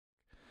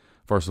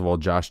First of all,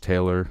 Josh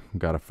Taylor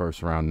got a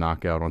first-round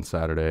knockout on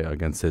Saturday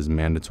against his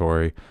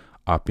mandatory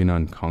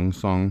Apinun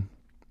Khongsong,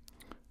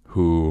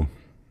 who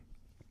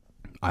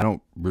I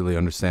don't really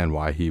understand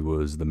why he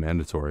was the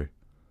mandatory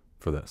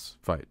for this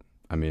fight.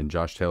 I mean,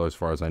 Josh Taylor, as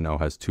far as I know,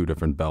 has 2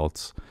 different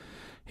belts.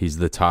 He's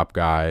the top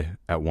guy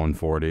at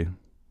 140,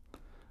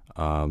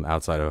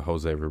 outside of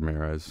Jose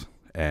Ramirez.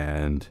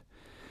 And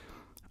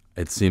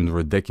it seemed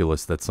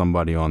ridiculous that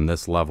somebody on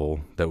this level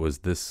that was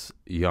this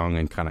young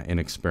and kind of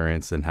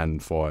inexperienced and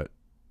hadn't fought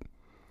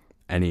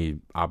any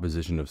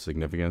opposition of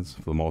significance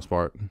for the most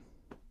part,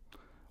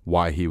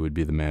 why he would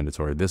be the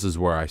mandatory. This is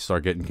where I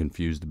start getting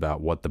confused about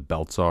what the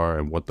belts are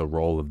and what the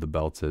role of the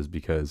belts is,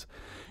 because,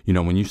 you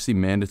know, when you see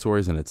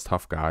mandatories and it's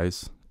tough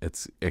guys,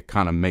 it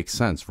kind of makes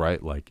sense,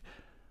 right? Like,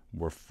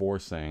 we're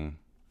forcing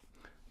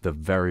the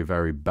very,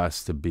 very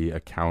best to be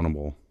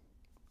accountable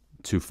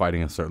to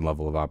fighting a certain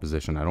level of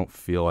opposition. I don't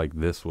feel like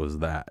this was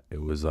that.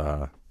 It was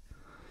a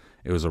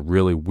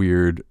really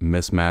weird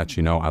mismatch.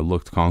 You know, I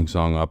looked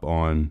Khongsong up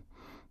on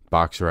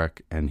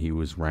BoxRec and he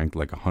was ranked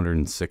like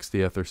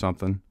 160th or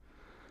something.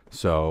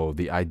 So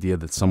the idea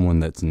that someone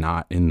that's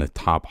not in the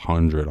top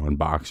 100 on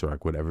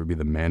BoxRec would ever be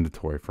the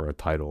mandatory for a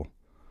title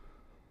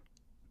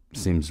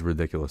seems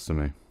ridiculous to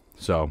me.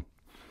 So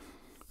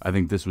I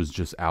think this was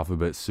just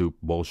alphabet soup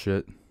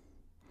bullshit.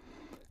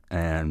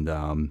 And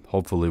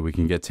hopefully we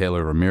can get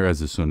Taylor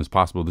Ramirez as soon as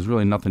possible. There's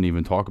really nothing to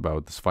even talk about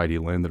with this fight. He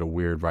landed a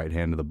weird right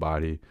hand to the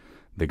body.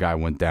 The guy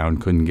went down,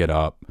 couldn't get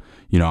up.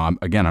 You know, I'm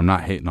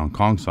not hating on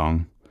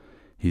Khongsong.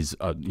 He's,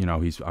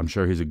 I'm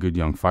sure he's a good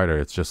young fighter.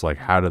 It's just like,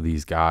 how do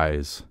these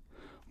guys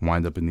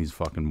wind up in these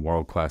fucking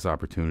world-class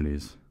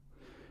opportunities?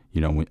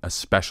 You know,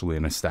 especially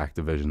in a stacked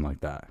division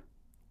like that,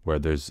 where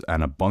there's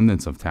an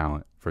abundance of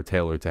talent for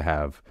Taylor to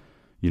have,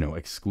 you know,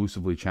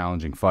 exclusively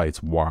challenging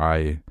fights.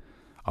 Why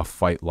a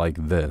fight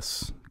like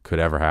this could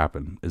ever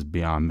happen is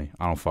beyond me.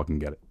 I don't fucking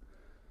get it.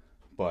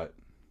 But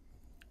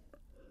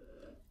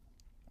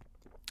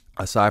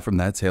aside from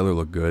that, Taylor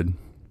looked good.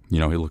 You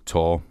know, he looked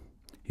tall.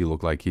 He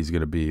looked like he's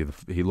going to be,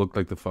 he looked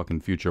like the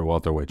fucking future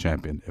welterweight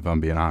champion, if I'm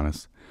being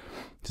honest.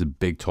 He's a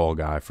big, tall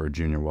guy for a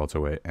junior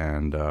welterweight.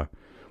 And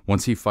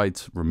once he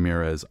fights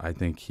Ramirez, I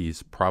think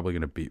he's probably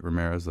going to beat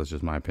Ramirez. That's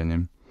just my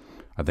opinion.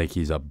 I think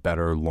he's a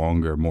better,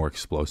 longer, more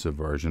explosive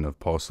version of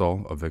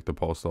Postol, of Victor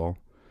Postol.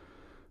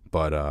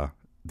 But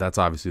that's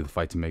obviously the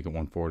fight to make at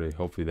 140.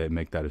 Hopefully they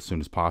make that as soon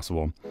as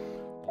possible.